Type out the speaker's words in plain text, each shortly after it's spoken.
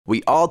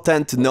We all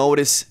tend to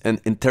notice and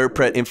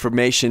interpret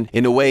information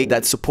in a way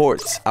that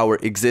supports our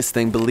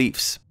existing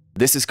beliefs.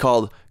 This is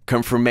called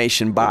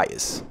confirmation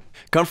bias.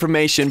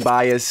 Confirmation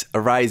bias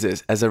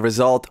arises as a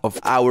result of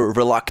our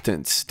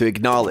reluctance to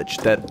acknowledge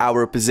that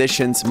our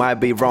positions might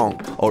be wrong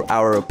or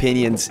our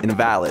opinions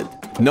invalid.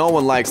 No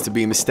one likes to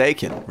be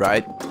mistaken,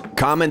 right?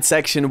 Comment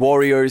section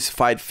warriors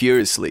fight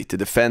furiously to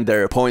defend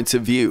their points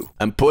of view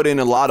and put in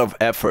a lot of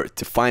effort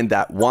to find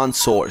that one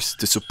source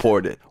to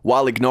support it,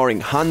 while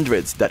ignoring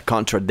hundreds that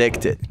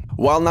contradict it.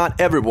 While not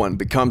everyone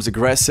becomes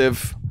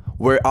aggressive,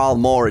 we're all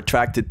more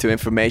attracted to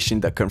information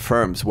that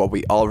confirms what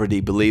we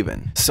already believe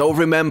in. So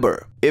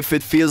remember, if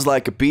it feels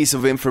like a piece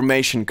of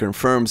information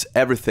confirms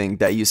everything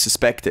that you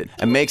suspected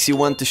and makes you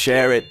want to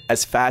share it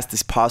as fast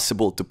as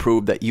possible to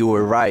prove that you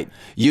were right,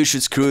 you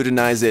should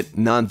scrutinize it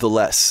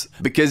nonetheless.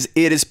 Because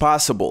it is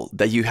possible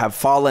that you have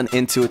fallen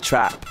into a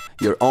trap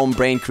your own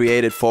brain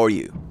created for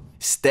you.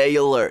 Stay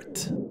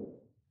alert.